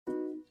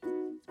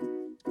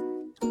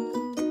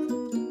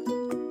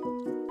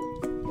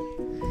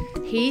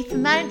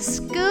Heathmount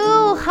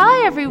School.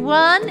 Hi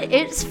everyone,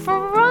 it's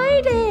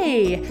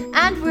Friday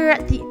and we're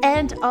at the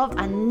end of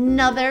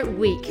another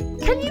week.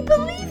 Can you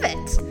believe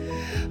it?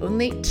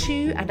 Only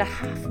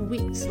 2.5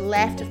 weeks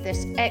left of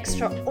this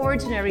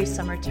extraordinary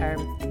summer term.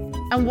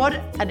 And what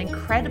an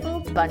incredible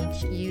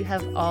bunch you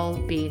have all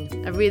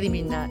been. I really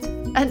mean that.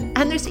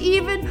 And there's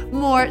even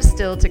more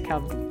still to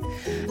come.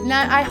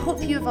 Now, I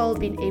hope you've all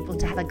been able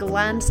to have a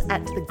glance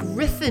at the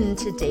Griffin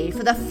today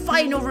for the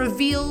final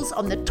reveals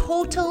on the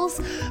totals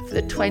for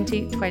the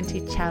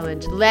 2020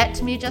 challenge.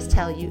 Let me just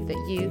tell you that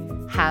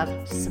you have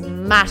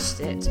smashed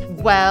it.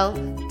 Well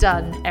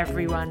done,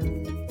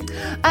 everyone.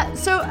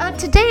 So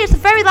today is the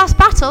very last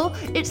battle.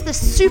 It's the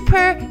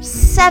Super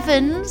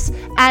Sevens,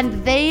 and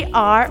they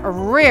are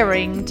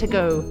raring to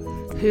go.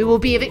 Who will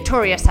be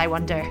victorious, I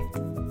wonder?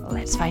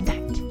 Let's find out.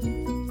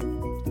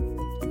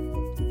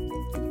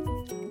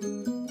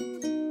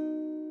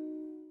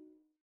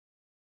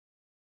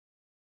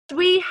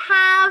 We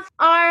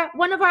have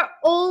one of our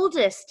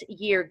oldest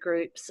year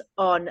groups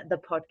on the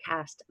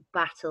podcast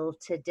battle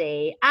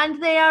today,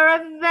 and they are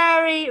a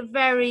very,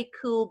 very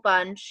cool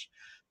bunch.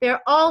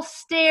 They're all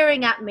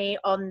staring at me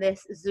on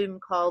this Zoom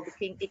call,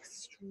 looking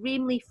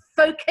extremely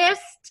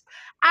focused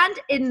and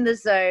in the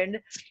zone.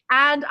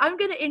 And I'm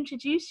going to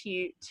introduce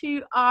you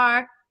to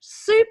our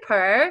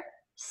Super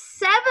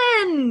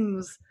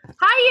Sevens.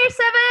 Hi, Year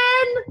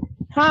 7.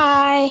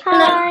 Hi.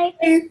 Hi.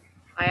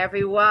 Hi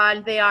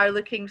everyone, they are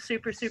looking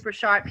super, super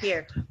sharp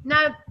here.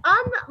 Now,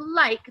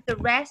 unlike the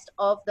rest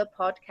of the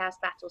podcast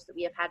battles that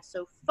we have had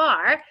so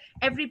far,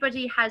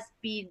 everybody has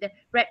been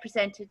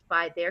represented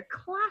by their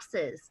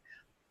classes.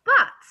 But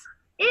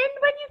when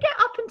you get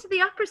up into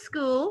the upper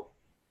school,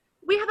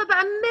 we have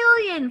about 1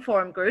 million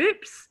form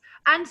groups.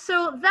 And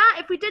so that,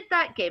 if we did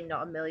that game, not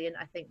 1 million,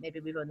 I think maybe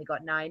we've only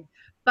got 9.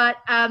 But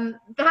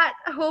that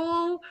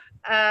whole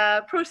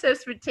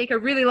process would take a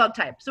really long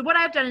time. So what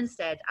I've done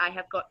instead, I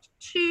have got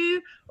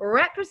 2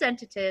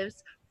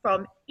 representatives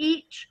from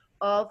each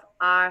of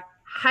our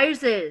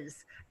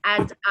houses.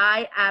 And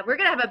we're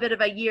going to have a bit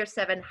of a Year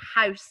 7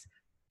 house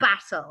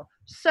battle.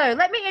 So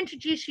let me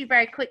introduce you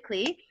very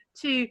quickly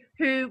to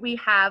who we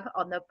have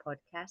on the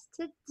podcast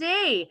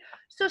today.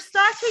 So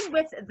starting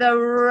with the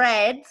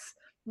Reds.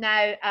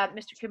 Now,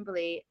 Mr.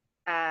 Kimberley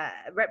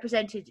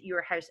represented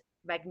your house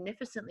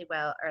magnificently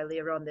well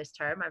earlier on this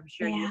term. I'm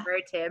sure you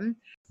heard him.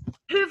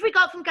 Who have we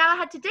got from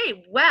Galahad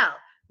today? Well,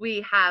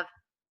 we have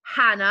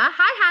Hannah.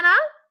 Hi,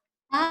 Hannah.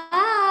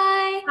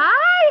 Hi.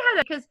 Hi,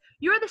 Hannah, because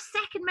you're the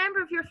second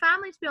member of your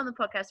family to be on the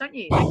podcast, aren't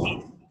you?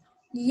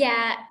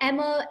 Yeah,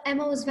 Emma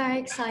was very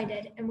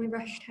excited and we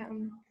rushed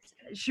home.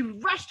 She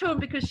rushed home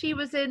because she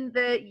was in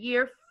the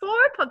Year 4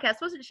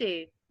 podcast, wasn't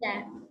she?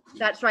 Yeah.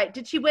 That's right.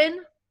 Did she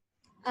win?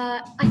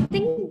 I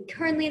think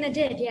Carolina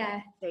did,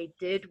 yeah. They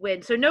did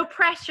win. So no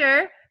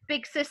pressure,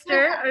 big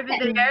sister over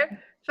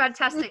there.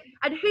 Fantastic.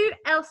 And who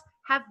else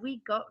have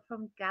we got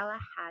from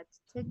Galahad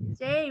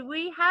today?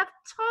 We have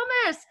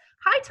Thomas.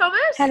 Hi, Thomas.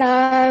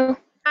 Hello.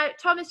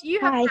 Thomas, you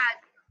have Hi. had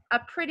a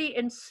pretty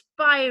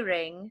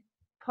inspiring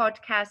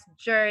podcast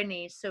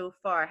journey so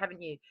far,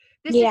 haven't you?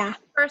 This is your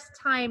first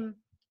time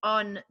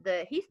on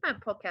the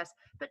Heathmount podcast,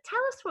 but tell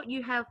us what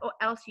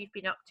else you've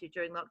been up to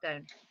during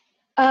lockdown.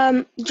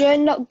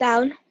 During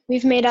lockdown,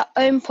 we've made our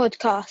own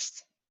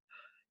podcast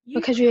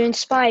because we were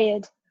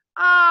inspired.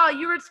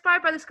 You were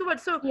inspired by the school one.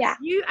 So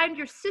you and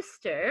your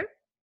sister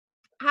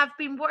have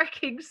been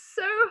working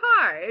so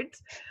hard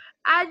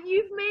and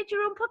you've made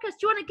your own podcast.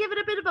 Do you want to give it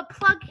a bit of a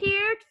plug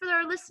here for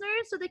our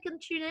listeners so they can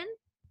tune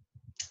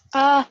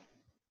in?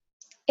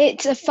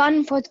 It's a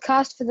fun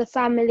podcast for the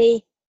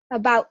family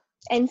about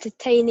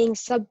entertaining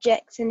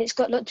subjects, and it's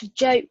got lots of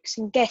jokes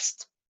and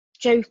guest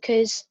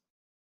jokers.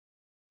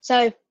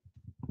 So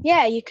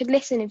you could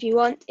listen if you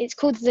want. It's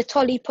called the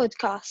Tolly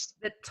Podcast.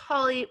 The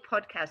Tolly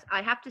Podcast.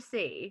 I have to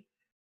say,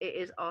 it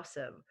is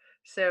awesome.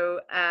 So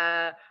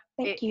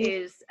Thank you.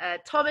 Is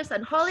Thomas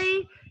and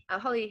Holly.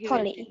 Holly, who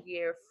is in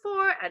Year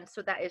 4, and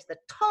so that is the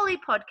Tolly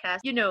Podcast.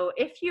 You know,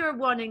 if you're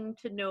wanting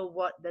to know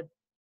what the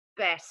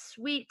best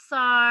sweets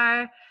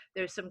are,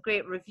 there's some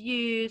great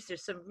reviews,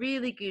 there's some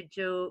really good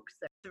jokes,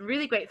 there's some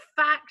really great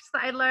facts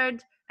that I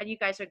learned, and you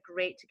guys are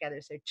great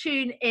together. So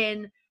tune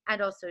in. And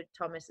also,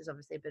 Thomas is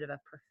obviously a bit of a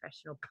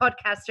professional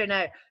podcaster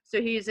now,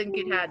 so he's in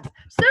good hands.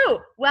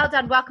 So, well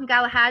done. Welcome,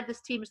 Galahad.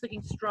 This team is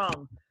looking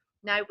strong.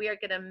 Now we are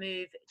going to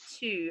move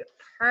to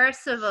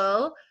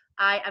Percival.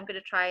 I am going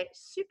to try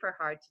super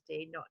hard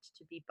today not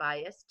to be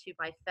biased to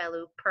my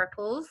fellow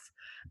purples.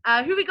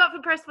 Who we got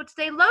from Percival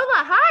today? Lola,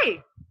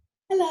 hi.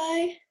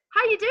 Hello.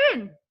 How you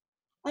doing?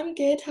 I'm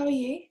good. How are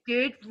you?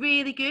 Good,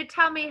 really good.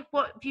 Tell me,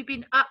 what have you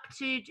been up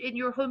to in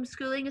your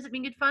homeschooling? Has it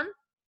been good fun?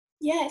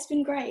 Yeah, it's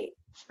been great.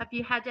 Have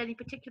you had any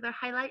particular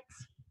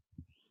highlights?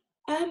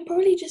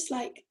 Probably just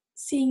like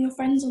seeing your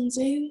friends on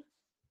Zoom.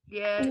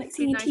 Yeah, and like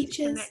seeing nice teachers.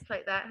 To connect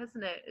like that,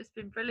 hasn't it? It's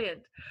been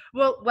brilliant.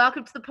 Well,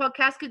 welcome to the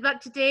podcast. Good luck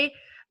today.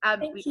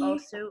 We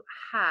also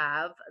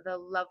have the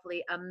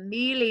lovely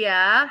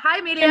Amelia. Hi,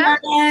 Amelia.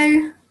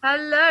 Hello.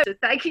 Hello.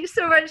 Thank you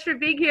so much for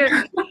being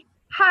here.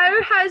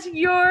 how has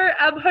your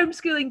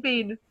homeschooling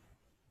been?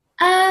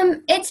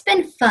 It's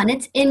been fun.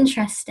 It's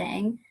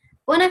interesting.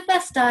 When I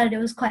first started, it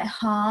was quite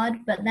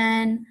hard, but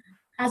then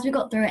as we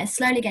got through it, it's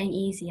slowly getting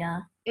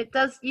easier. It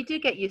does. You do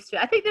get used to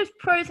it. I think there's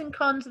pros and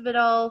cons of it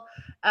all.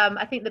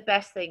 I think the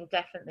best thing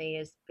definitely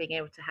is being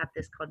able to have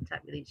this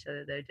contact with each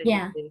other, though. Don't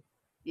Yeah. you think?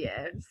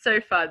 Yeah, it's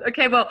so fun.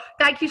 Okay, well,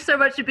 thank you so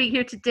much for being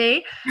here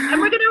today, and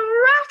we're going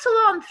to rattle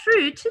on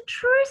through to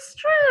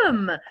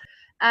Tristram.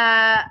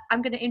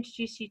 I'm going to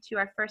introduce you to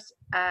our first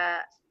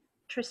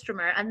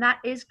Tristramer, and that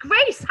is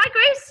Grace. Hi,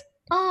 Grace.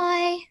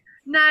 Hi.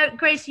 Now,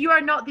 Grace, you are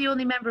not the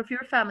only member of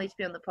your family to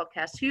be on the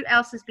podcast. Who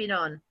else has been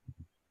on?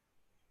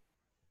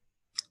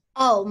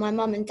 Oh, my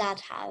mum and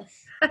dad have.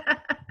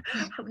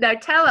 Now,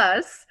 tell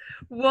us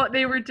what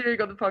they were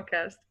doing on the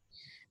podcast.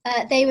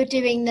 They were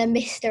doing the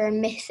Mr.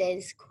 and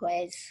Mrs.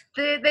 quiz.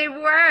 They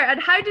were, and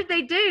how did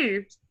they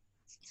do?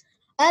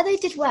 They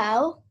did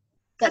well,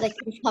 but they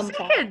couldn't come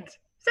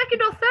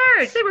Second or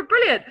third. They were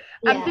brilliant.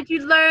 Yeah. Did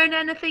you learn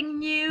anything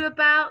new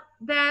about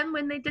them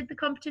when they did the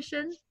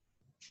competition?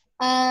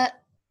 Not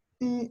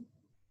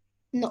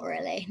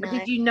really, Or no.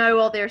 did you know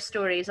all their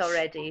stories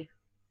already?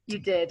 You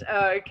did.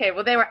 Oh, okay.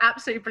 Well, they were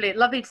absolutely brilliant.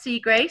 Lovely to see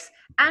you, Grace.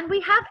 And we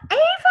have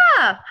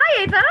Ava.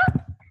 Hi, Ava.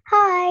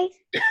 Hi.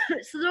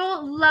 It's so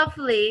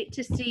lovely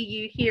to see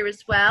you here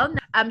as well.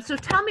 So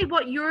tell me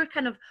what your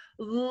kind of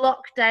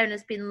lockdown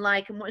has been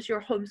like, and what's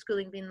your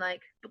homeschooling been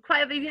like?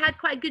 Have you had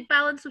quite a good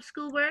balance of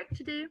schoolwork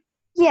to do?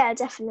 Yeah,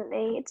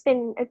 definitely. It's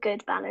been a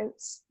good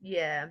balance.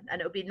 Yeah,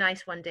 and it'll be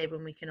nice one day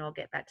when we can all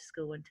get back to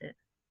school, won't it?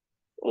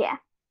 Yeah.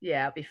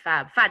 Yeah, it'll be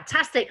fab.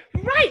 Fantastic.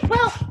 Right,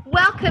 well,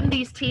 welcome.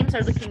 These teams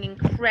are looking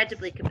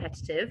incredibly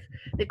competitive.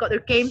 They've got their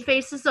game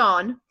faces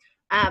on.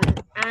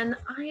 And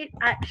I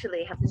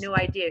actually have no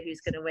idea who's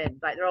going to win.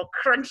 Like, they're all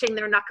crunching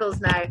their knuckles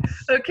now.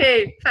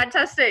 Okay,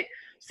 fantastic.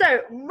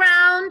 So,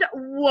 round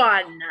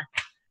one.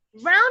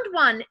 Round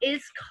one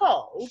is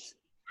called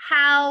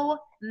How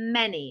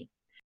Many?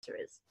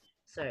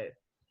 So,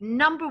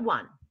 number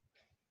one.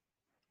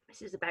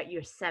 This is about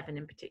year 7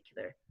 in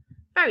particular.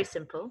 Very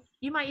simple.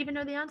 You might even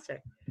know the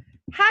answer.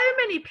 How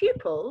many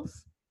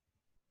pupils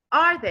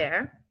are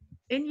there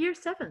in year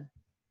 7?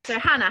 So,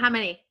 Hannah, how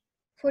many?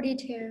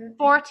 42.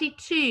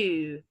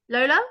 42.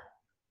 Lola?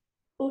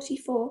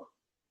 44.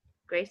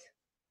 Grace?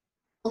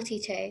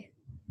 42.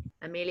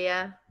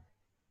 Amelia?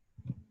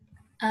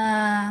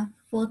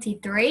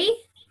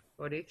 43.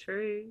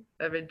 43.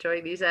 I'm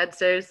enjoying these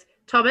answers.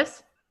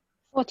 Thomas?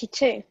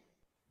 42.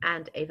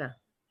 And Ava?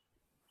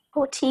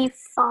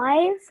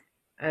 45.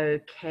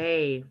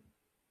 Okay.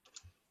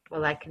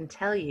 Well, I can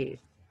tell you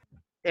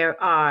there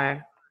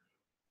are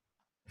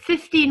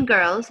 15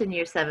 girls in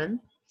year 7.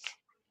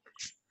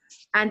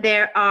 And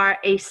there are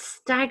a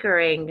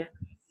staggering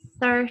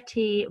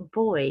 30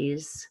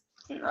 boys,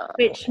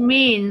 which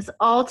means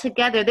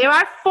altogether there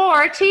are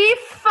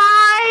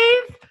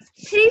 45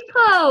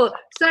 people.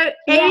 So,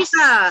 Yes.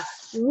 Ava,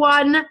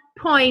 1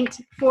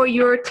 point for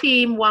your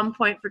team, 1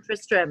 point for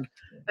Tristram.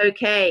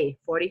 Okay,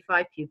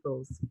 45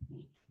 pupils.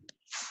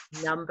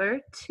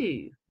 Number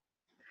 2.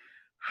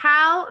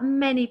 How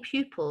many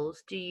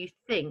pupils do you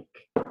think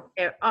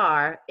there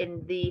are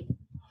in the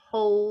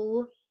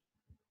whole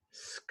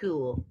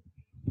school?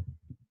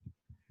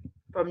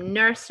 From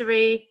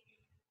nursery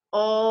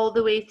all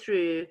the way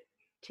through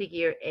to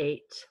year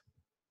 8.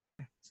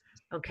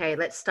 Okay,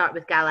 let's start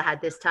with Galahad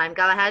this time.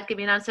 Galahad, give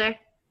me an answer.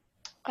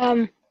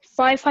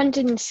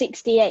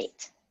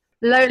 568.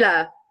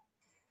 Lola.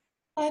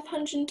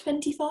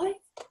 525.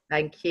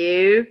 Thank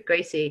you.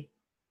 Gracie.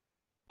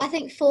 I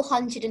think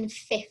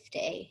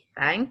 450.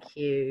 Thank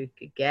you.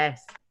 Good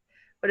guess.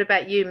 What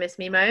about you, Miss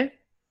Mimo?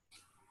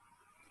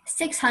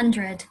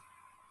 600.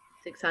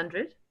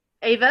 600.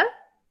 Ava?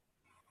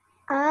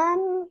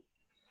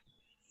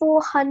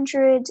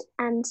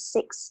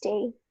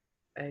 460.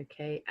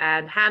 Okay.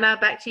 And Hannah,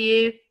 back to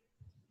you.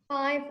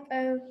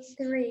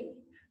 503.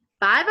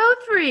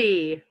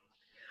 503.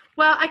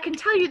 Well, I can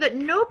tell you that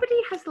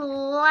nobody has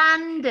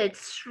landed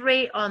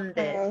straight on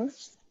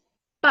this,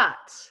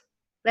 but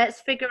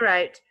let's figure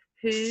out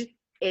who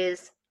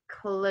is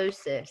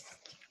closest.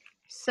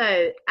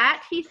 So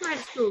at Heathmount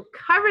School,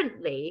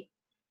 currently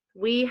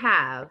we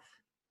have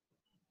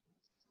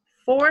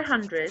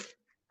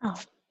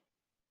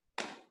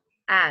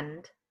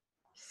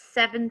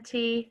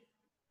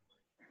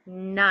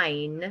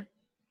 479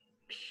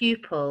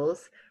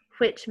 pupils,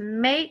 which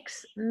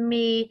makes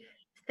me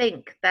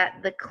think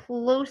that the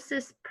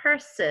closest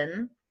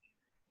person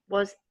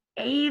was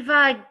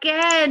Ava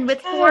again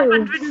with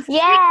 460.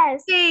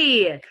 Yes.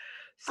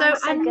 So I'm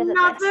so good at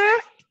another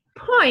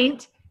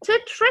point to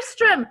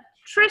Tristram.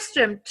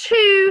 Tristram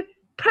 2,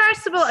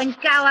 Percival and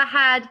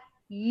Galahad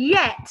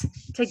yet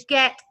to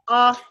get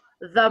off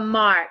the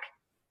mark.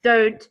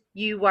 Don't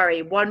you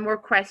worry. One more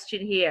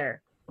question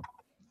here.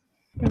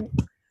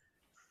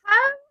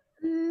 How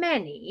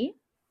many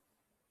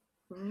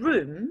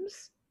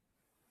rooms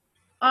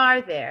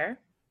are there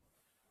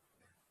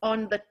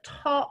on the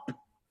top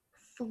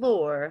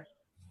floor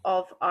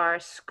of our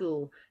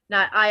school.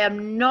 Now, I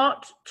am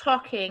not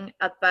talking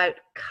about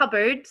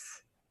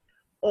cupboards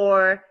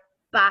or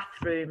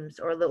bathrooms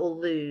or little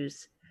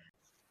loos.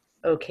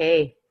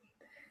 Okay,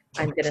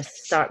 I'm going to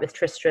start with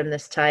Tristram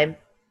this time.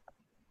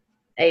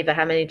 Ava,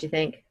 how many do you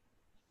think?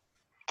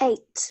 8.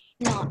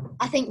 No,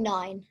 I think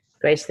 9.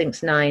 Grace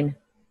thinks 9.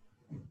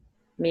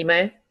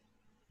 Mimo?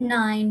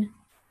 9.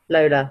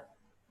 Lola?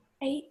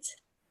 8.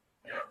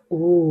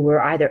 Ooh, we're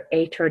either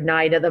 8 or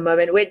 9 at the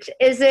moment. Which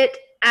is it?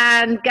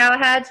 And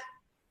Galahad?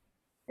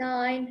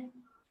 9.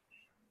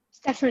 It's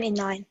definitely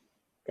 9.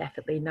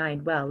 Definitely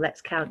 9. Well,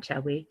 let's count,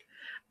 shall we?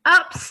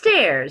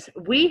 Upstairs,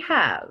 we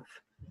have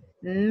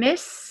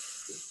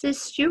Mrs.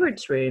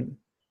 Steward's room,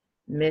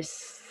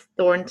 Miss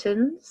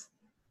Thornton's,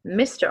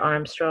 Mr.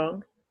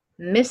 Armstrong,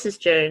 Mrs.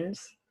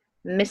 Jones,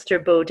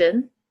 Mr.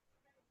 Bowden.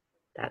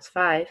 That's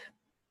 5.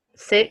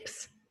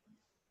 6,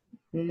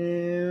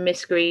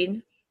 Miss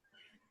Green,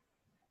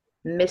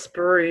 Miss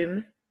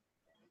Broom,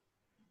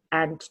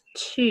 and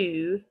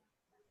 2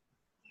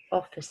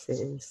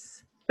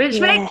 offices. Which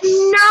makes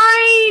 9!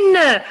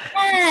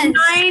 Yes.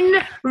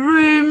 9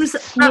 rooms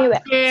Knew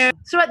up there.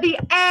 So at the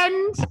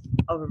end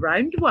of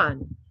round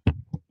 1,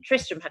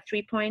 Tristram had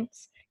 3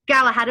 points,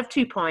 Galahad have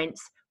 2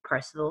 points,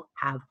 Percival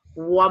have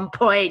 1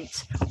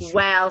 point.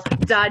 Well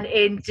done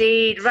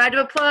indeed. Round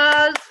of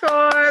applause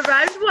for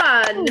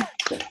round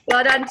 1.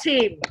 Well done,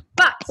 team.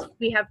 But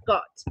we have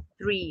got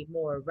 3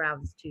 more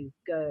rounds to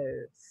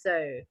go.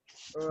 So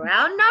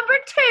round number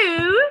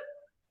 2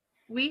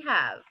 we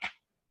have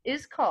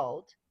is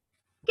called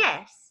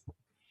Guess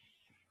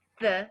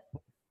the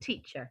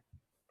Teacher.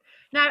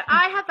 Now,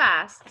 I have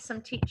asked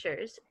some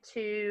teachers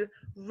to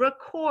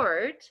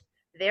record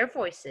their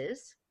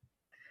voices.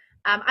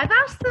 I've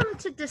asked them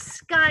to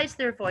disguise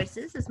their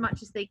voices as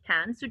much as they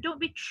can, so don't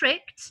be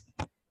tricked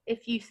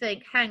if you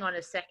think, hang on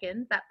a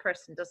second, that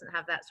person doesn't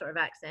have that sort of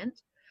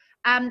accent.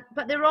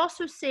 But they're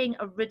also saying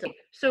a riddle.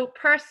 So,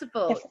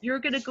 Percival, you're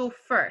going to go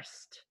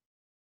first.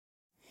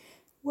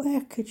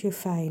 Where could you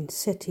find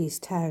cities,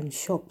 towns,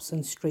 shops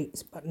and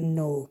streets but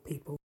no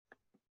people?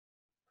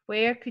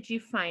 Where could you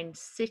find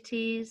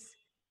cities,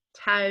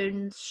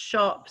 towns,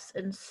 shops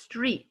and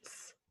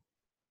streets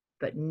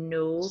but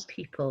no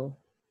people?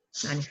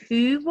 And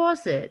who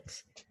was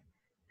it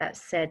that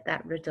said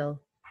that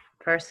riddle?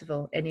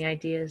 Percival, any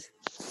ideas?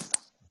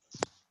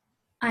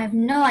 I have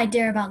no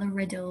idea about the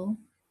riddle,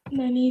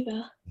 No,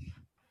 neither.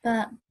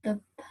 but the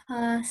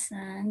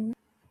person,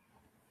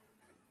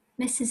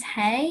 Mrs.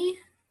 Hay?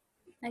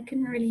 I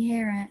couldn't really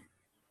hear it.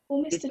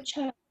 Or Mr.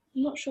 Church.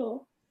 I'm not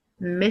sure.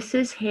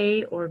 Mrs.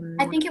 Hay or...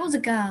 I think it was a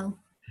girl.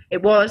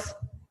 It was.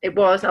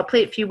 I'll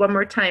play it for you one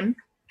more time.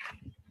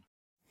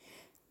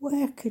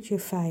 Where could you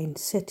find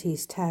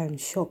cities,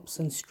 towns, shops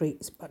and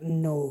streets but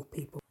no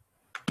people?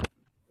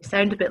 You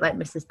sound a bit like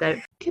Mrs. Doubt.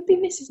 Could be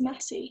Mrs.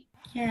 Massey.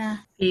 Yeah.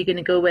 Who are you going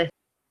to go with?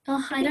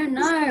 Oh, I don't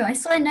know. I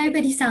swear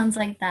nobody sounds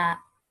like that.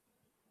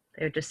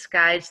 They've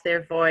disguised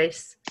their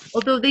voice.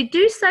 Although they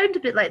do sound a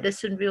bit like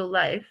this in real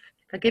life.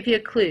 I'll give you a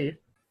clue.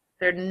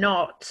 They're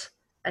not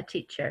a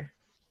teacher.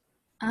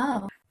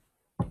 Oh.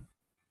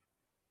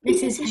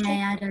 Mrs.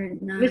 Hay, I don't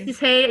know. Mrs.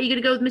 Hay, are you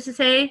going to go with Mrs.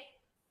 Hay?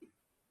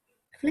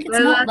 I think it's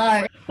not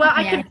though. Well,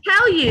 I Yeah. can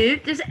tell you,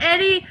 does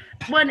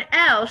anyone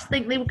else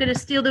think they were going to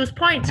steal those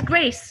points?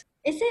 Grace?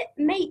 Is it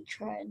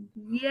matron?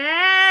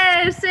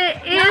 Yes, it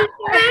is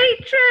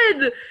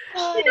Matron.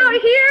 You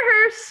don't hear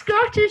her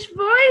Scottish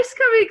voice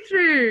coming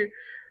through.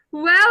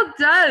 Well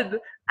done.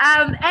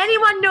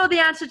 Anyone know the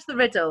answer to the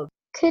riddle?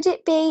 Could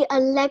it be a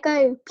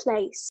Lego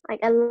place, like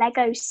a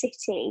Lego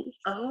city?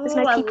 Oh, There's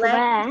no a people Lego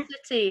there.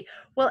 City.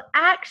 Well,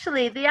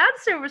 actually, the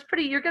answer was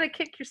pretty, you're going to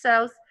kick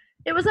yourselves.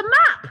 It was a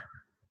map.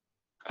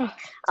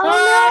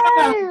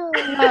 Oh no!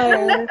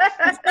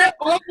 It's so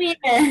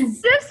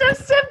obvious. Just a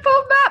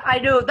simple map. I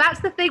know,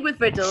 that's the thing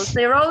with riddles.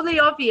 They're only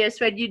obvious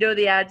when you know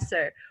the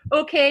answer.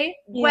 Okay,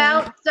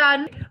 well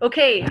done.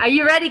 Okay, are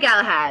you ready,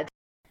 Galahad?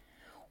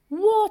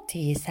 What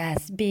is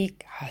as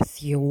big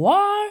as you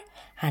are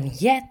and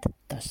yet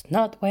does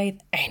not weigh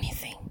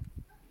anything?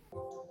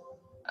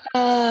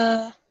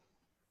 Would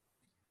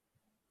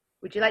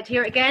you like to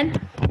hear it again?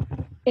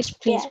 Yes,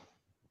 please. Yeah.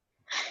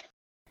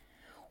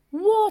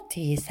 What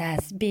is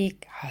as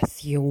big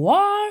as you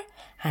are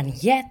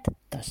and yet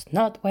does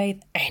not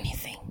weigh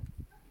anything?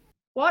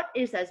 What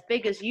is as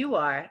big as you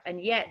are and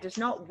yet does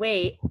not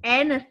weigh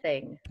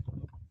anything?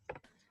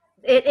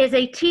 It is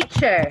a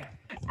teacher.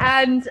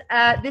 And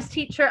this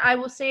teacher, I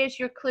will say as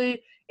your clue,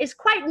 is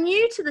quite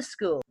new to the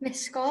school. Miss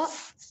Scott?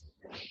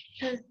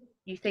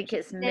 You think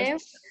it's No.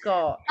 Miss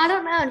Scott? I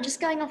don't know. I'm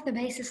just going off the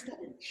basis that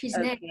she's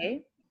new.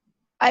 Okay.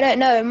 I don't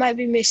know. It might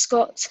be Miss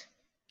Scott.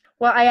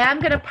 Well, I am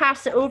going to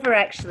pass it over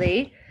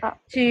actually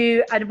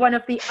to one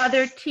of the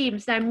other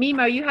teams. Now,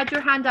 Mimo, you had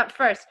your hand up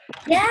first.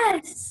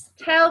 Yes.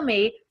 Tell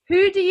me,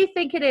 who do you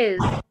think it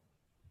is?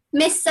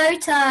 Miss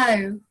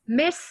Soto.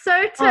 Miss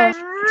Soto.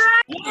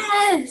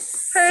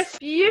 Yes. Her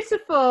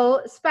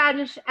beautiful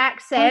Spanish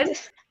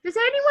accent. Does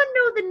anyone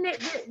know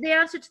the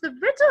answer to the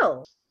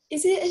riddle?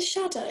 Is it a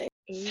shadow?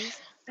 Is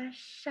A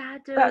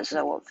shadow. That's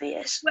so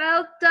obvious.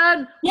 Well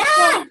done. Yeah.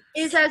 What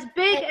is as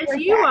big as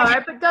you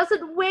are but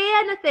doesn't weigh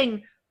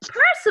anything?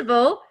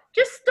 Percival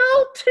just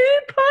stole 2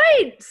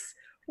 points.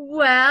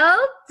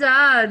 Well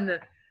done.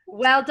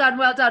 Well done,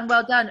 well done,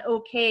 well done.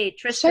 Okay, So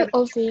Tristram,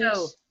 let's go.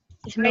 obvious.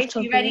 It's Right,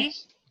 not you ready?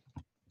 obvious.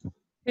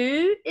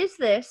 Who is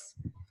this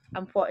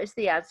and what is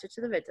the answer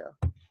to the riddle?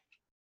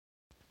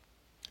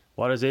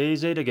 What is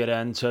easy to get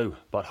into,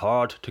 but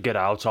hard to get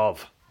out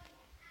of?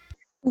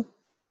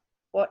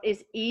 What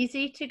is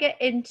easy to get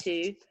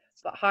into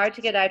but hard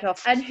to get out of?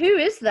 And who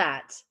is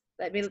that?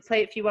 Let me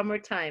play it for you one more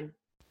time.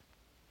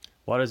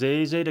 What is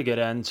easy to get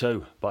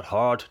into, but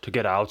hard to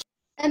get out?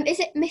 Is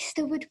it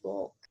Mr.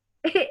 Woodwalk?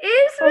 It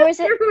is Or is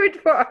Mr.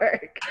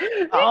 Woodward.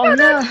 You Oh, got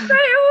that no.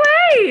 straight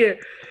away.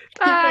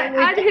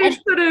 Yeah, And his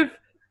sort of,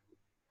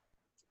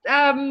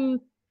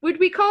 would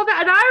we call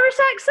that an Irish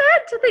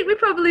accent? I think we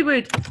probably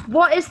would.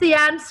 What is the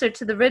answer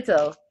to the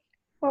riddle?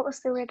 What was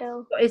the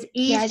riddle? What is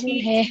Yeah, I didn't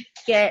easy hear. to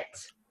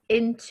get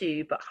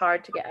into but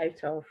hard to get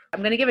out of? I'm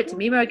going to give it to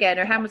Mimo again.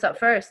 Her hand was up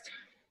first.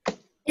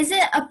 Is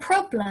it a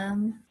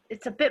problem?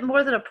 It's a bit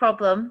more than a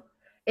problem.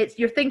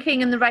 You're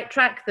thinking in the right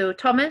track though.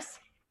 Thomas?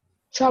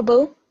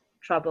 Trouble.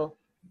 Trouble.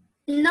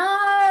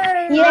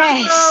 No.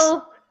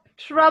 Yes.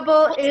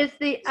 Trouble is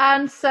the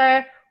answer.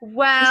 At least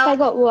I Well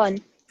got one.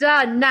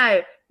 done. Now,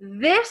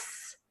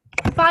 this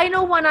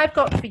final one I've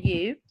got for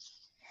you,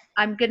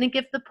 I'm going to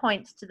give the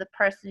points to the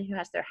person who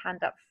has their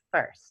hand up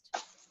first.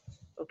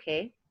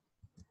 Okay?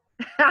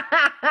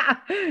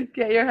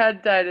 Get your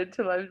hand down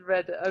until I've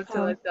read it,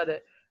 until I've done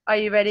it. Are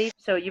you ready?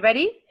 So, you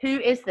ready? Who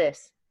is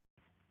this?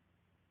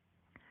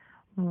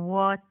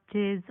 What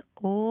is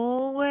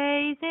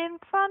always in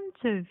front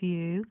of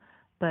you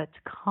but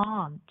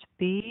can't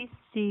be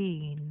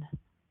seen?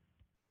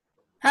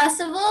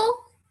 Percival?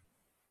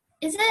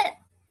 Is it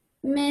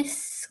Miss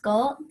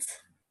Scott?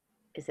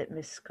 Is it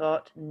Miss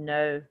Scott?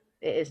 No,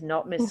 it is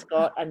not Miss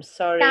Scott. I'm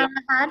sorry.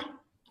 Galahad.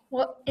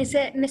 What is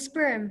it, Miss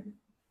Broom?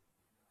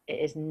 It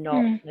is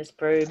not Miss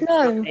Broom.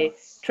 No. Sorry.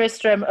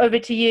 Tristram, over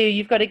to you.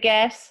 You've got a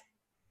guess.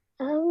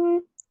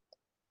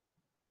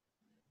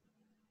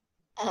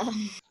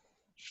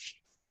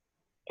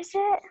 Is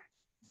it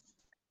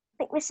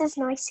like Mrs.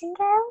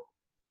 Nightingale?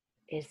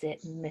 Is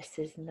it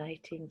Mrs.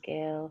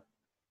 Nightingale?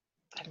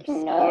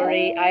 I'm No.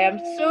 sorry. I am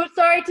so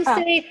sorry to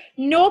say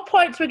no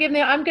points were given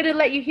there. I'm going to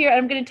let you hear it.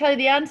 I'm going to tell you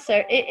the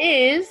answer. It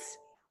is...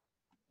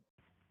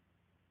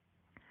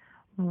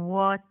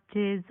 What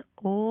is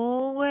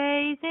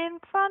always in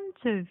front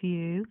of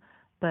you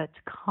but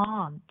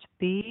can't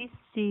be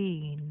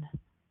seen?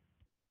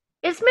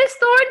 It's Miss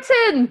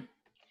Thornton.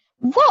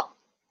 What?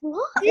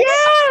 What? Yeah.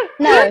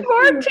 No. Good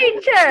form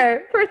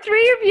teacher for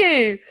 3 of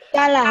you.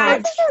 That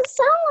Galahad. doesn't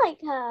sound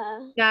like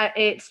her. Now,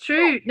 it's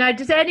true. Now,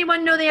 does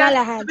anyone know the answer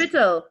to Galahad. the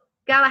riddle?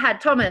 Galahad,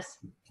 Thomas.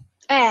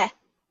 Air.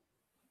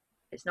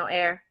 It's not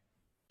air.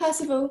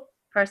 Percival,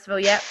 Percival,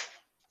 yep.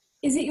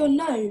 is it your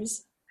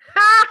nose?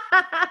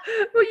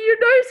 Well, your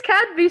nose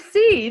can be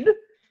seen.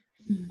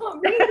 Not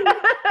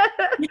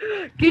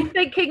really. Good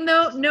thinking,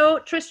 though. No,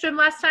 Tristram,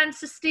 last chance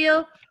to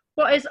steal.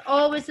 What is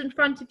always in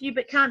front of you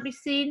but can't be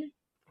seen?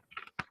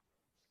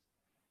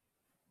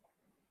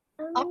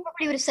 I probably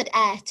would have said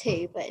air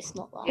too, but it's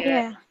not that.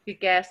 Yeah. Good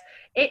guess.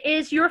 It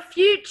is your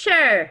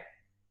future.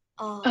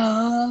 Oh.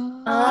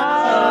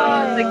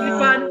 Oh, it's a good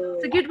one.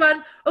 It's a good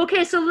one.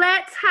 Okay, so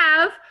let's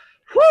have.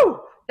 Whew,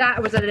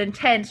 that was an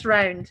intense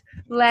round.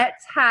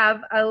 Let's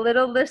have a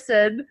little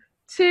listen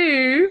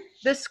to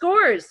the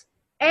scores.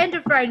 End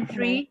of round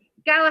 3.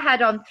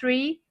 Galahad on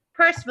 3.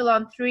 Percival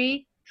on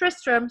 3.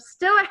 Tristram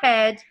still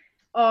ahead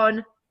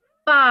on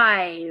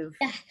 5.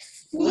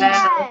 Yes.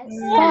 Yes.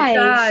 Well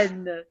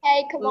done.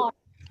 Hey, come on.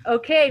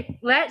 Okay,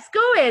 let's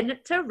go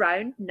into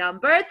round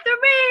number 3.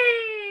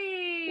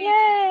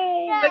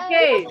 Yay.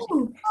 Okay,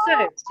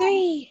 so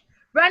 3.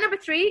 round number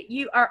 3,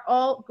 you are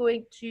all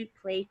going to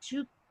play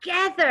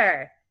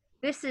together.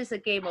 This is a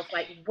game of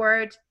like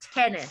word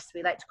tennis,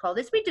 we like to call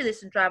this. We do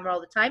this in drama all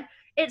the time.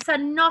 It's a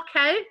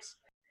knockout,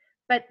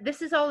 but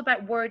this is all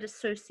about word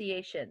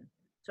association.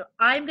 So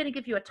I'm going to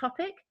give you a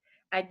topic,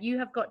 and you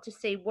have got to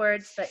say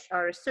words that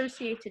are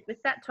associated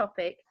with that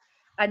topic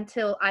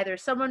until either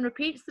someone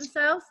repeats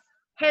themselves,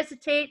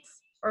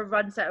 hesitates, or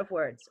runs out of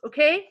words.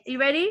 Okay, are you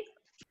ready?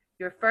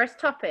 Your first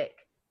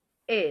topic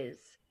is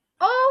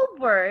all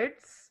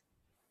words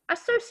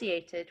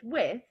associated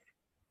with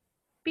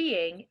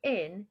being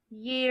in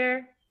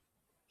year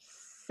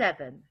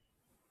 7.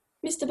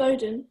 Mr.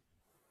 Bowden,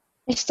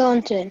 Miss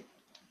Thornton.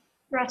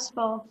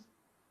 Restful.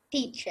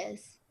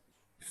 Teachers.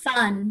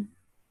 Fun.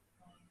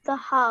 The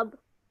hub.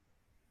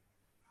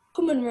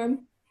 common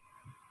room,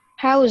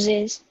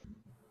 Houses.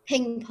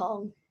 Ping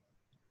pong.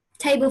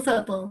 Table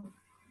football.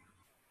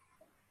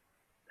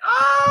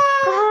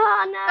 Oh!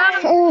 Oh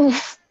no.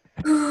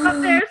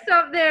 Oh.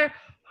 Stop there.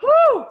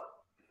 Whew!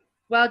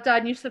 Well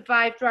done, you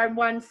survived round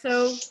 1.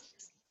 So,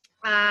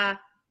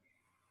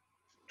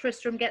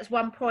 Tristram gets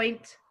 1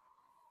 point.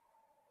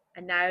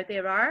 And now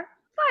there are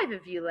 5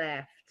 of you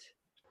left.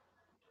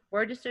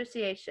 Word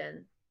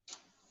association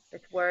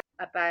with words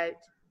about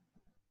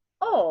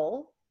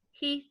all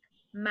Heath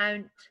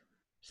Mount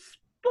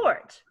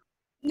sport?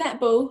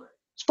 Netball.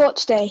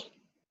 Sports day.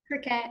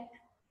 Cricket.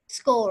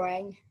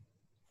 Scoring.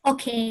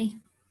 Hockey.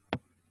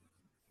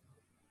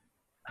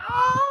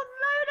 Oh,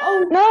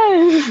 Oh,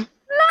 No.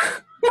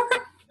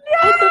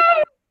 I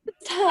thought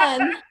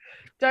turn.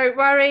 Don't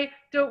worry.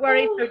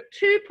 Oh. So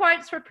 2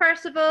 points for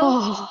Percival.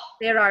 Oh,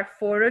 There are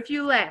 4 of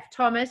you left.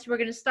 Thomas, we're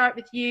going to start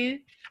with you.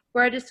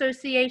 Word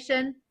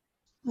association.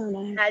 oh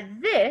no. Now,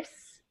 this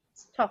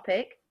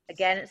topic,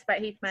 again, it's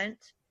about Heathmount,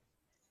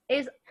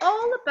 is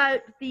all about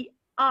the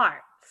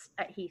arts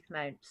at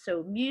Heathmount.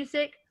 So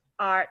music,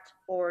 art,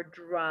 or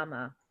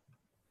drama.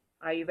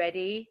 Are you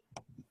ready?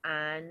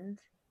 And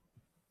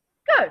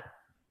go.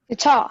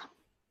 Guitar.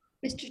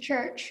 Mr.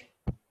 Church.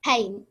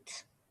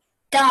 Paint.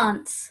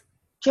 Dance.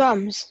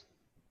 Drums.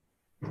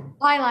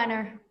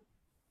 Eyeliner.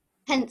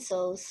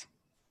 Pencils.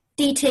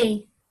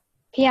 DT.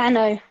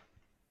 Piano.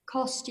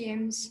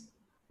 Costumes.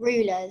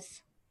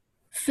 Rulers.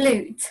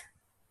 Flute.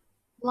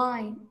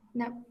 Line.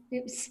 No,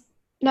 oops.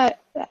 No.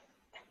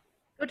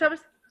 Go, Thomas.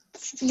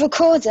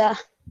 Recorder.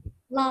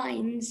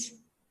 Lines.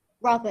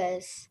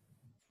 Rubbers.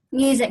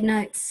 Music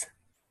notes.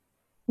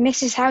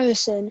 Mrs.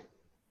 Harrison.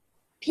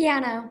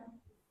 Piano.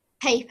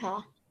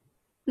 Paper.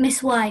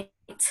 Miss White.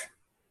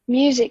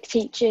 Music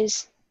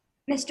teachers.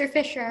 Mr.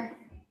 Fisher.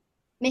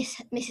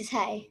 Mrs.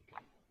 Hay.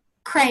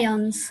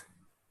 Crayons.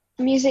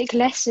 Music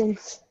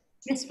lessons.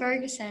 Miss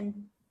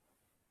Ferguson.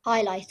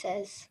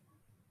 Highlighters.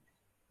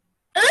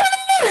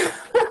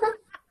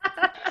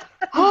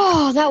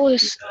 Oh, I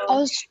was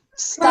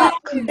stuck.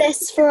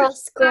 This for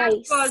us,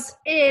 Grace. That was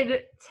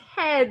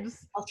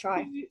intense. I'll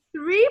try.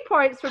 3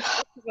 points for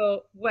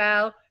Percival.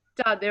 Well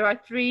done. There are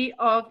 3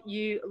 of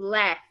you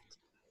left.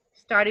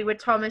 Starting with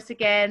Thomas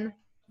again.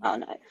 Oh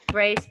no.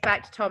 Grace,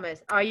 back to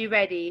Thomas. Are you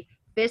ready?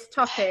 This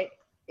topic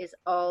is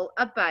all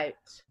about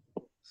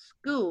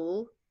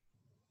school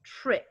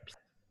trips.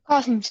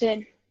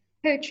 Partington.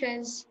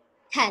 Coaches.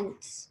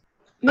 Tents.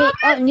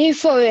 New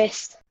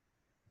Forest.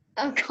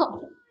 Oh,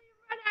 God.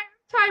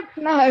 Time.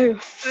 No.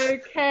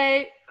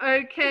 Okay.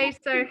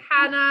 So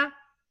Hannah,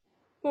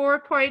 4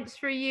 points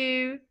for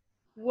you.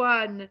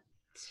 1,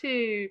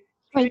 2,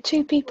 Wait,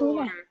 2 people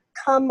 4. left.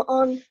 Come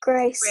on,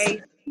 Grace.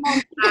 Grace.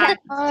 And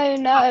Oh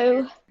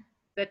no.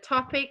 the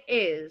topic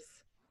is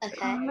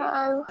Okay.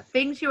 No.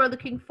 things you are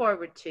looking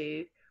forward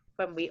to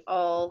when we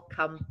all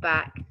come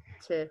back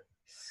to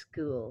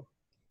school.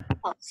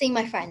 Oh, seeing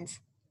my friends.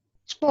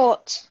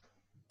 Sports.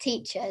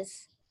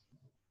 Teachers.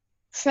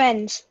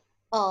 Friends.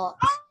 Art.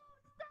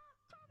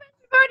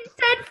 You've already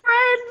said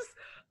friends.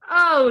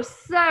 Oh,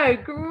 so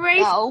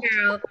Grace No.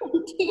 girl.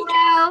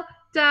 Well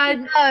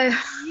done. No.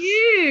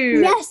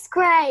 You. Yes,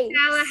 Grace.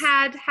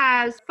 Galahad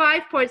has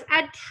 5 points,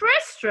 and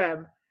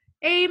Tristram,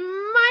 a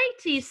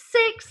mighty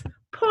 6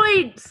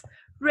 points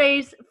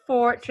raised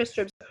for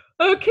Tristram.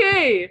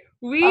 Okay,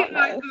 we Oh, are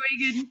no.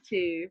 going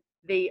into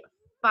the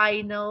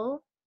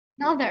final,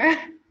 Another.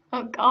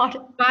 Oh, God.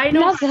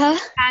 Another.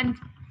 and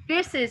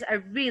this is a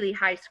really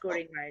high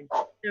scoring round.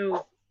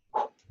 So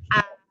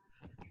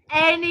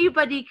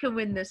anybody can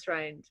win this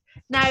round.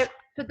 Now,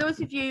 for those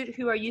of you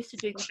who are used to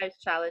doing the house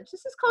challenge,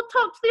 this is called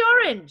Talk to the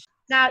Orange.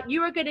 Now,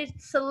 you are going to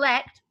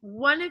select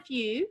one of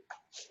you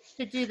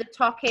to do the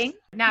talking.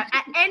 Now,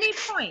 at any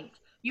point,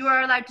 you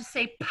are allowed to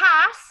say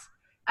pass,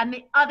 and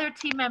the other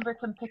team member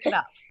can pick it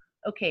up.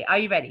 Okay, are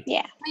you ready?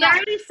 Yeah.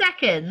 30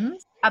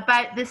 seconds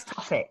about this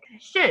topic.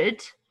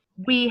 Should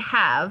we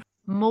have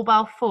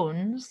mobile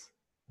phones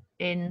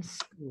in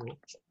school?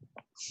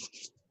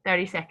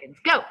 30 seconds.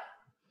 Go.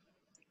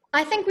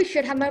 I think we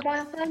should have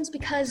mobile phones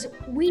because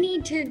we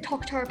need to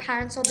talk to our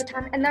parents all the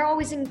time and they're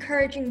always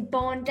encouraging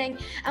bonding,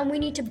 and we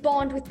need to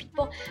bond with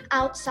people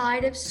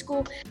outside of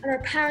school, and our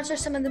parents are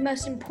some of the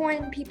most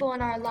important people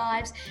in our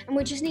lives, and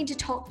we just need to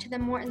talk to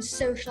them more and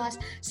socialize.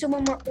 So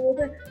when we're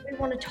older, we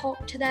want to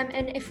talk to them,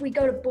 and if we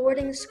go to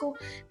boarding school,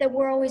 that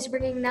we're always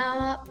bringing them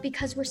up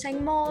because we're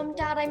saying, Mom,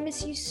 Dad, I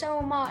miss you so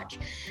much.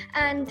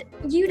 And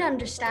you'd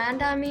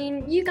understand. I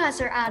mean, you guys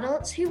are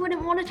adults. Who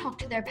wouldn't want to talk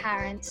to their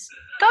parents?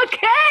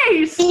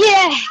 Okay.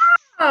 Yeah.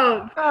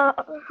 So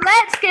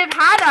let's give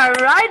Hannah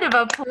a round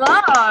of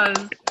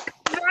applause.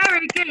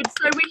 Very good.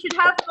 So we should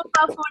have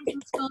mobile phones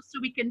in school so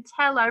we can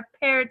tell our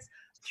parents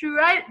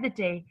throughout the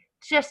day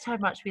just how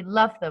much we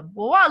love them.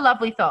 Well, what a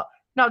lovely thought.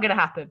 Not going to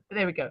happen, but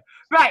there we go.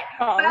 Right.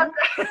 Well,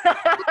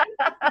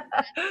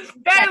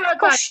 very well done.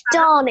 Gosh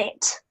darn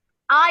it.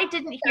 I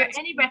didn't hear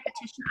any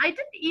repetition. I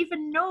didn't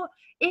even know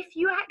if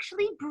you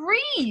actually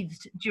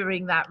breathed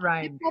during that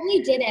round.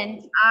 Probably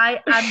didn't. I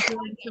am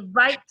going to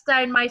write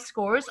down my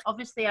scores.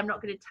 Obviously, I'm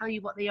not going to tell you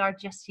what they are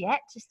just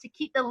yet, just to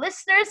keep the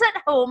listeners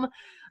at home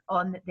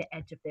on the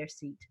edge of their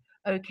seat.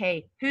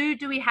 Okay, who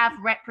do we have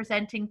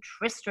representing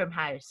Tristram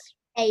House?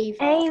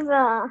 Ava.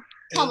 Ava.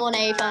 Come on,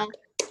 Ava.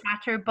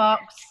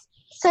 Chatterbox.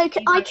 So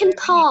I can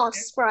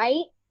pass,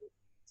 right?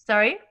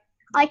 Sorry?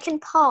 I can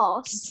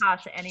pass.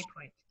 Pass at any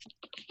point.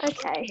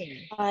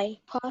 Okay. I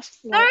passed.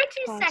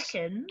 30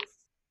 seconds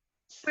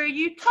where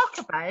you talk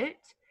about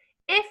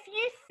if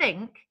you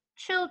think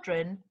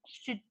children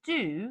should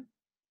do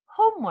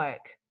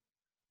homework?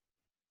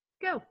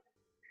 Go.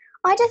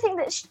 I don't think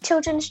that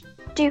children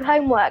do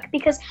homework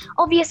because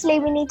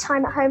obviously we need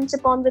time at home to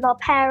bond with our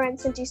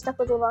parents and do stuff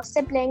with all our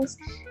siblings.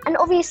 And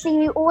obviously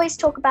we always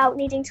talk about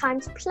needing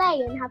time to play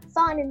and have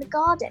fun in the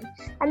garden.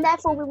 And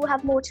therefore we will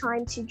have more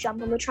time to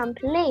jump on the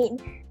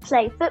trampoline,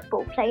 play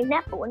football, play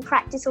netball and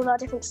practice all our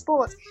different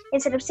sports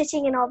instead of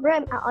sitting in our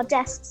room at our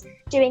desks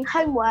doing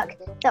homework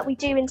that we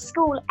do in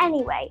school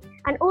anyway.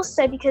 And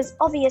also because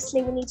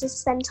obviously we need to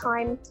spend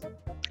time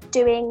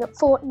doing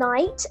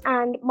Fortnite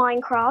and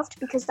Minecraft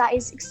because that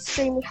is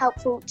extremely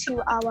helpful to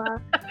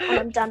our and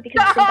I'm done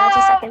because it's been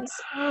 30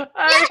 seconds.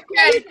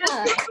 Okay,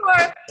 just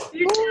before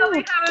you tell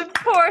me how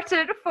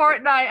important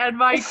Fortnite and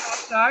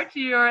Minecraft are to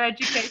your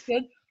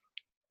education.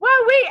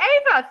 Well, wait,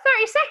 Ava,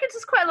 30 seconds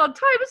is quite a long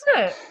time,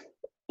 isn't it?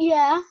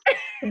 Yeah.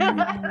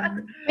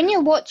 When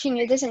you're watching,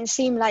 it doesn't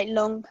seem like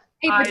long.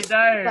 I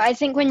know. But I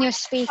think when you're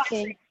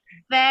speaking,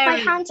 My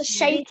hands are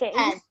shaking.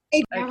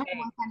 Okay.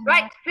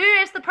 Right, who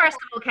is the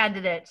Percival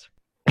candidate?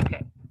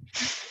 Okay.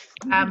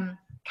 Can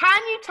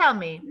you tell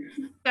me,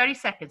 30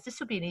 seconds, this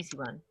will be an easy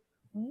one.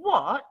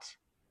 What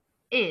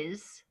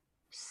is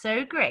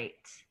so great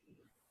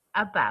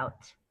about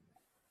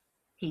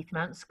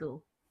Heathmount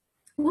School?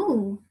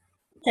 Ooh,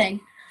 okay.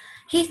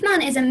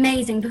 Heathmount is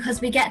amazing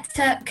because we get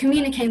to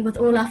communicate with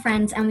all our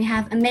friends and we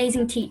have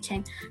amazing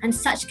teaching and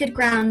such good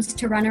grounds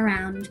to run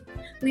around.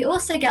 We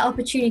also get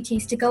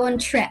opportunities to go on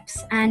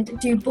trips and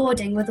do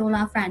boarding with all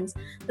our friends.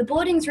 The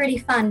boarding's really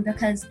fun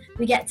because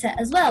we get to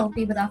as well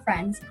be with our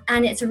friends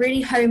and it's a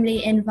really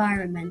homely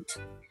environment.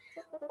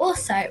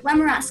 Also, when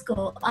we're at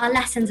school, our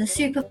lessons are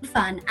super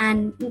fun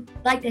and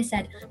like they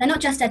said, they're not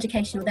just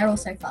educational, they're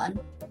also fun.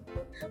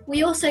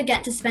 We also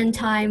get to spend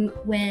time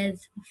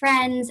with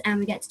friends and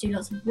we get to do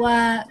lots of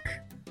work.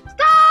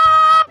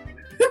 Stop!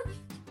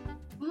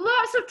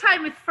 Lots of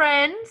time with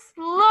friends,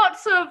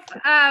 lots of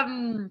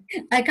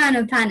I kind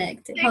of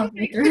panicked. It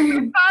halfway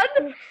through.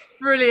 fun.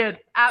 Brilliant.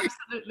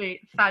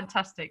 Absolutely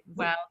fantastic.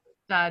 Well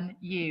done,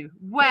 you.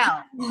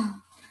 Well,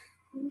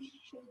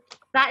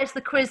 that is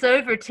the quiz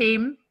over,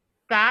 team.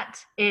 That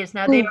is.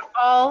 Now they are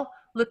all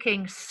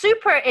looking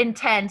super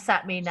intense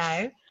at me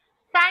now.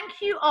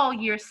 Thank you all,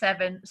 Year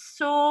 7,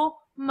 so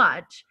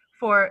much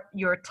for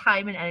your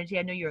time and energy.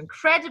 I know you're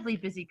incredibly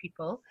busy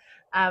people.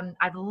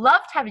 I've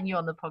loved having you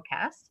on the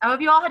podcast.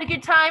 Have you all had a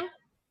good time?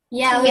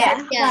 Yeah.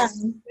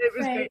 It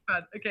was great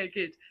fun. Okay,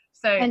 good.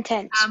 So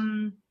intense.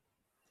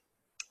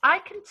 I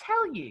can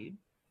tell you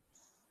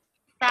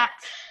that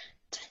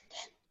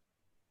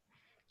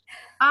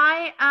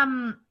I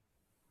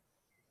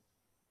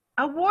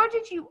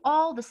awarded you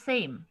all the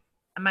same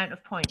amount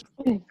of points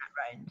in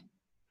that round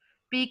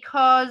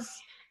because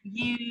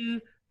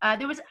you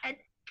there was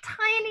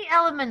tiny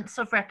elements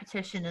of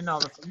repetition in all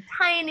of them,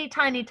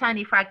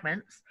 tiny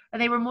fragments,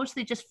 and they were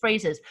mostly just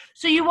phrases.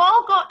 So you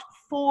all got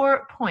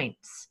 4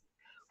 points,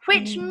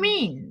 which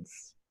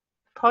means,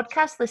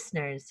 podcast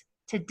listeners,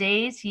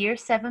 today's Year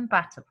 7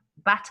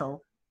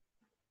 battle,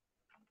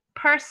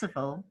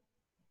 Percival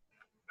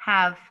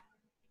have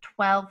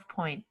 12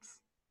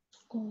 points.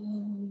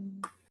 Woo!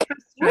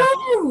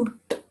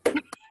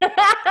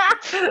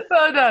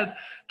 Well done.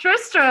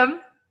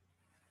 Tristram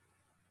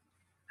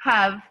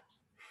have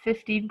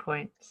 15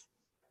 points.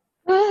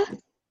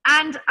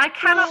 And I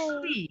cannot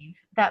believe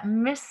that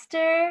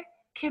Mr.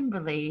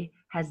 Kimberly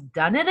has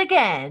done it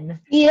again.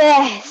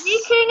 Yes.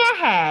 Sneaking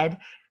ahead,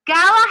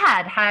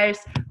 Galahad House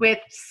with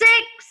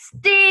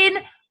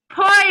 16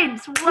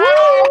 points.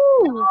 Wow.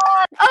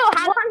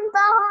 One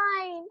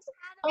behind.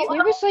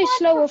 We were so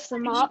slow off the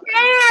mark.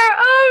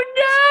 Oh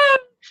no!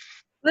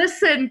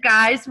 Listen,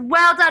 guys,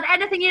 well done.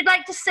 Anything you'd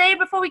like to say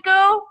before we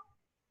go?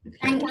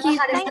 Thank you.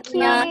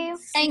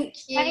 Thank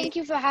you. Thank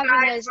you for having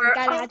us. And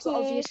Galahad's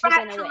obviously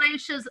going to win.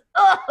 Congratulations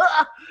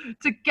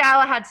to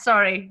Galahad.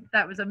 Sorry,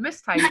 that was a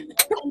mistake.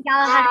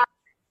 Galahad.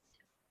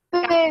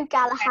 Boo,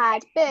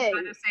 Galahad. Boo. I'm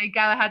going to say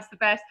Galahad's the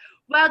best.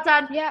 Well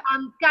done. Yeah.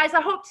 Guys,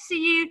 I hope to see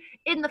you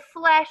in the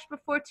flesh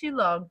before too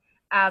long.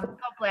 God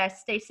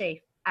bless. Stay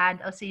safe.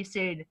 And I'll see you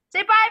soon.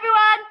 Say bye,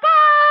 everyone.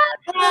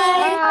 Bye.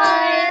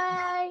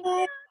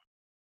 Bye.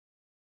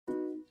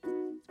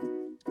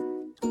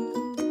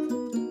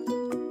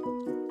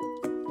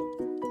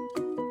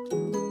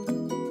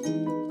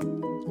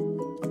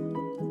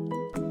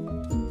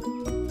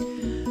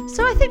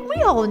 So I think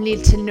we all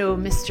need to know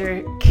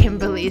Mr.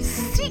 Kimberly's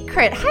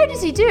secret. How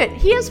does he do it?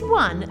 He has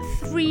won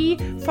 3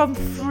 from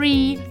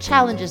 3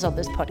 challenges on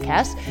this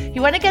podcast.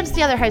 He went against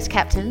the other house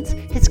captains.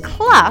 His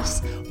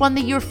class won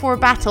the Year 4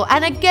 battle.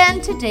 And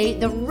again today,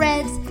 the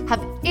Reds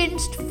have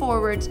inched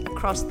forward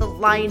across the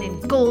line in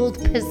gold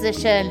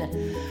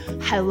position.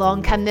 How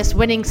long can this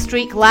winning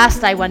streak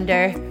last, I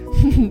wonder?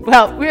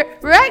 Well,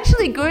 we're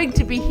actually going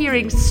to be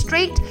hearing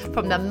straight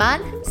from the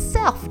man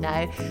himself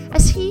now,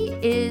 as he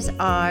is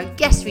our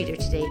guest reader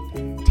today,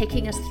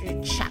 taking us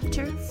through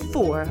chapter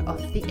 4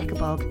 of the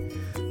Ichabod.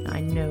 Now, I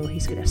know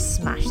he's going to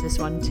smash this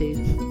one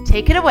too.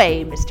 Take it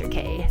away, Mr.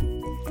 K.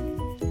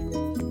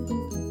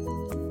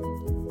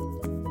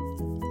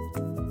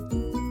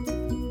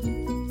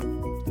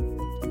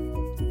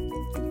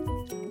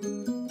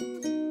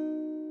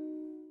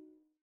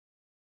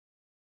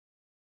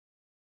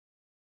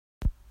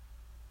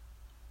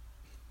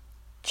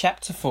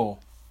 Chapter 4.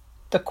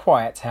 The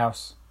Quiet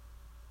House.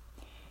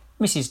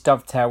 Mrs.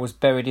 Dovetail was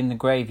buried in the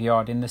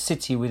graveyard in the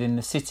city within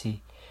the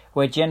city,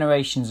 where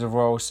generations of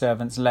royal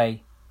servants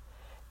lay.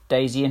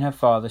 Daisy and her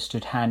father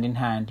stood hand in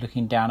hand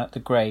looking down at the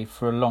grave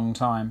for a long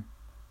time.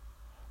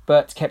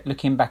 Bert kept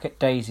looking back at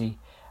Daisy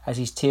as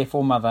his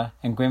tearful mother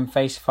and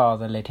grim-faced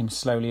father led him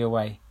slowly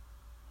away.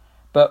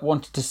 Bert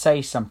wanted to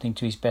say something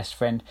to his best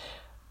friend,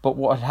 but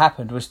what had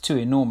happened was too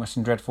enormous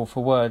and dreadful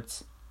for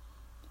words.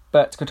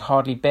 Bert could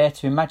hardly bear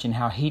to imagine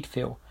how he'd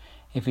feel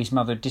if his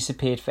mother had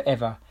disappeared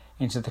forever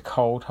into the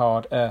cold,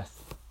 hard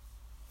earth.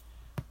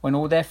 When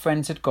all their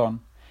friends had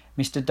gone,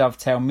 Mr.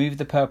 Dovetail moved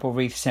the purple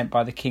wreath sent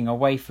by the king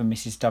away from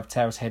Mrs.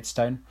 Dovetail's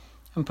headstone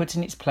and put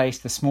in its place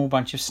the small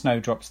bunch of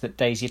snowdrops that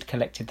Daisy had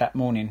collected that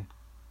morning.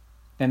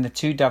 Then the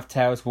two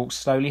Dovetails walked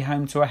slowly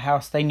home to a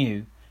house they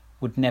knew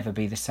would never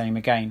be the same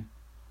again.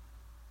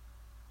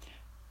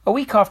 A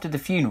week after the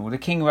funeral, the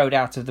king rode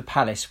out of the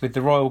palace with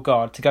the royal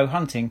guard to go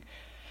hunting.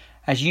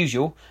 As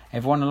usual,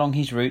 everyone along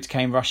his route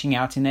came rushing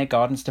out in their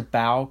gardens to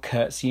bow,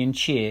 curtsy and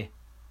cheer.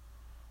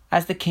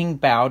 As the king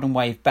bowed and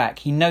waved back,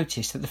 he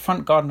noticed that the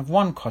front garden of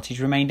one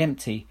cottage remained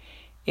empty.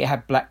 It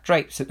had black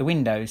drapes at the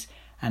windows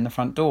and the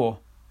front door.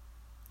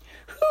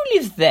 "Who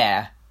lives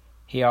there?"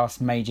 he asked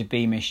Major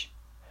Beamish.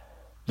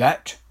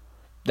 That's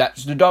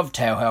the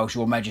Dovetail house,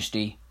 your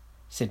majesty,"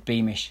 said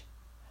Beamish.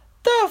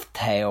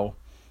 Dovetail,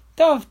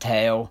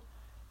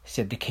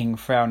 said the king,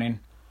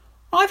 frowning.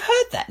 "I've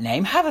heard that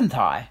name, haven't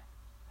I?"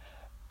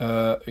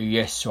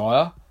 Yes,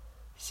 sire,"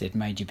 said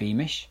Major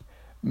Beamish.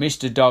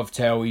 "Mr.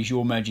 Dovetail is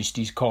your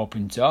majesty's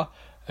carpenter,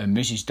 and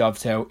Mrs.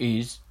 Dovetail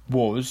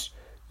was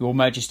your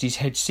majesty's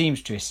head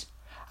seamstress."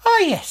 "Ah,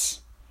 yes,"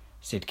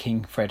 said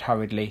King Fred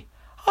hurriedly.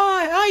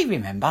 I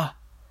remember."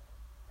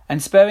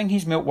 And spurring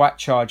his milk-white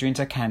charger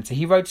into a canter,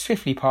 he rode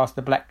swiftly past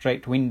the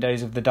black-draped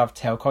windows of the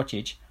Dovetail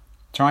cottage,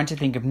 trying to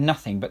think of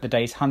nothing but the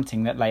day's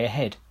hunting that lay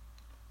ahead.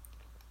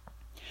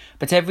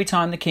 But every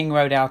time the king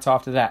rode out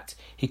after that,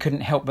 he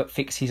couldn't help but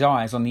fix his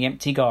eyes on the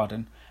empty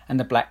garden and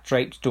the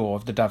black-draped door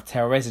of the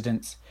Dovetail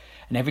residence,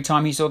 and every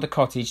time he saw the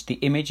cottage, the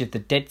image of the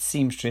dead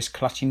seamstress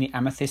clutching the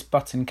amethyst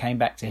button came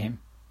back to him.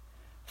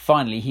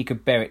 Finally, he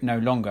could bear it no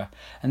longer,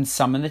 and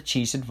summoned the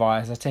chief's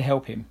adviser to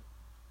help him.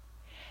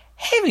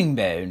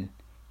 "Herringbone,"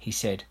 he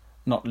said,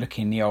 not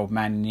looking the old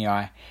man in the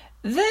eye,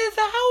 "there's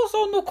a house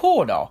on the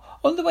corner,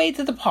 on the way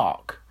to the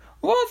park.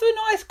 Rather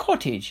a nice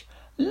cottage,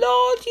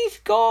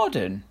 largest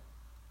garden."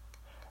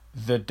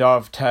 "The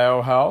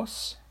Dovetail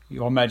house,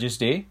 your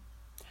majesty?"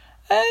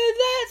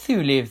 "Oh, that's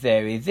who live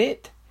there, is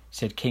it?"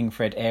 said King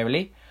Fred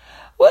airily.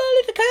 "Well,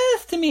 it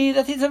occurs to me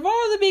that it's a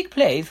rather big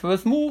place for a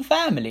small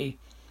family.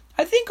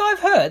 I think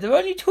I've heard there are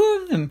only 2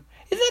 of them.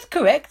 Is that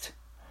correct?"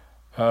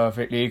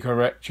 "Perfectly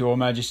correct, your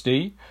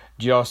majesty.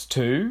 Just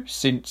 2,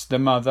 since the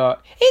mother—"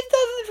 "It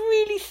doesn't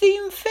really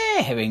seem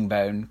fair,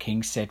 Herringbone,"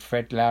 King said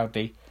Fred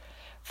loudly,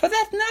 "for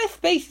that nice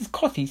spacious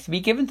cottage to be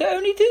given to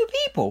only 2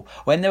 people,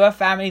 when there are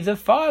families of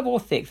 5 or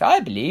 6, I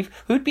believe,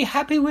 who'd be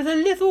happy with a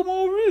little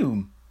more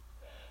room."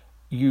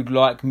 "You'd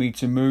like me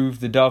to move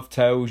the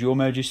Dovetails, your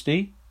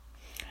majesty?"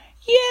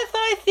 "Yes,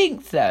 I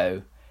think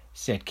so,"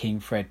 said King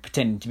Fred,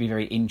 pretending to be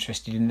very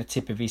interested in the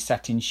tip of his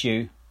satin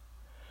shoe.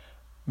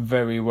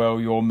 "Very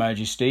well, your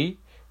majesty,"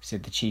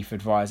 said the chief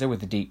adviser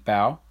with a deep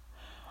bow.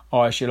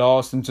 "I shall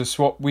ask them to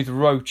swap with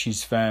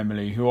Roach's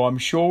family, who I'm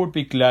sure would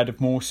be glad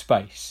of more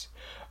space,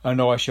 and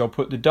I shall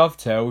put the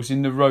Dovetails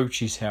in the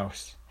Roach's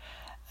house."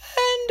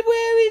 "And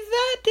where is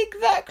that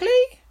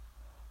exactly?"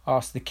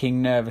 asked the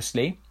king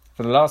nervously,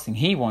 for the last thing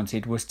he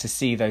wanted was to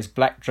see those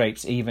black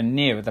drapes even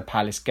nearer the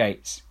palace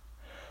gates.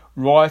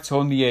 "Right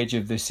on the edge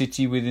of the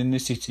city within the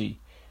city,"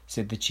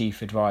 said the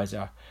chief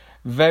adviser.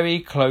 "Very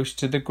close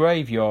to the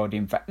graveyard,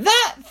 in fact."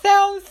 "That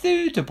sounds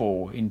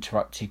suitable,"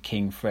 interrupted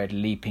King Fred,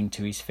 leaping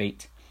to his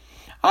feet.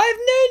 "I've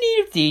no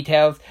need of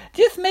details.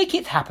 Just make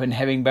it happen,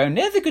 Herringbone.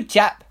 There's a good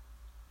chap."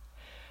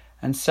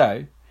 And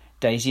so,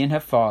 Daisy and her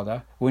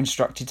father were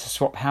instructed to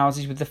swap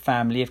houses with the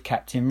family of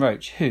Captain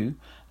Roach, who,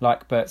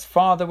 like Bert's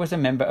father, was a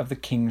member of the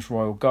King's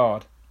Royal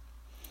Guard.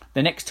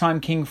 The next time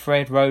King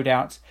Fred rode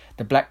out,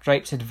 the black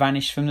drapes had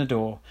vanished from the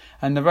door,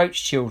 and the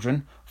Roach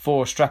children,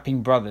 4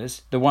 strapping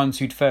brothers, the ones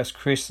who'd first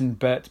christened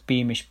Bert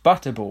Beamish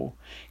Butterball,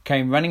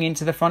 came running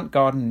into the front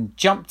garden and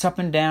jumped up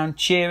and down,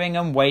 cheering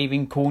and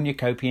waving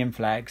cornucopian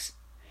flags.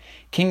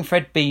 King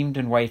Fred beamed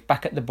and waved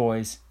back at the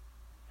boys.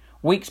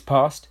 Weeks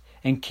passed,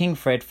 and King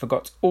Fred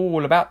forgot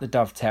all about the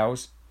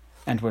Dovetails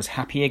and was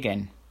happy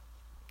again.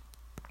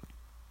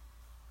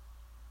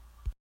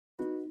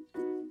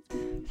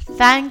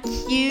 Thank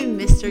you,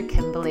 Mr.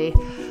 Kimberley.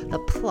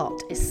 The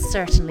plot is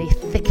certainly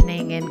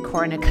thickening in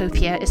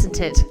Cornucopia, isn't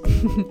it?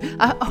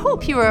 I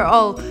hope you are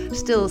all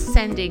still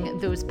sending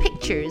those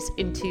pictures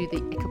into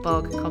the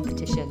Ichabod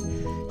competition.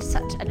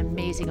 Such an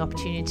amazing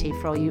opportunity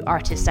for all you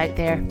artists out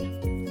there.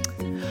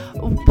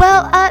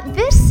 Well,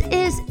 this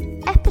is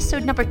episode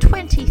episode number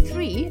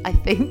 23, I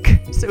think,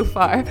 so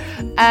far.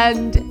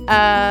 And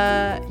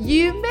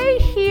you may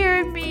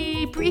hear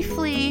me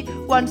briefly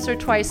once or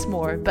twice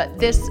more, but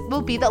this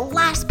will be the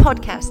last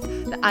podcast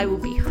that I will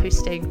be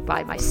hosting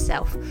by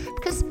myself,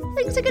 because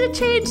things are going to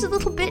change a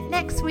little bit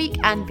next week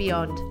and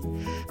beyond.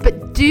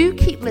 But do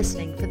keep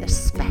listening for the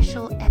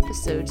special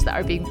episodes that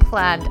are being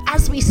planned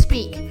as we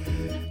speak.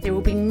 There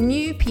will be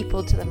new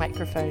people to the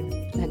microphone,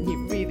 and you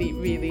really,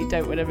 really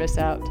don't want to miss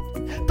out.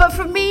 But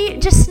for me,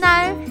 just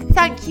now,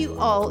 thank you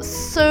all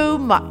so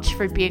much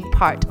for being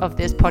part of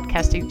this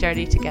podcasting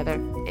journey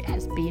together. It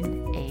has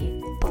been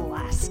a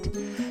blast.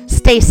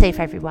 Stay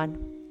safe,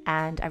 everyone,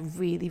 and I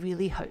really,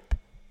 really hope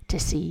to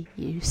see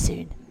you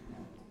soon.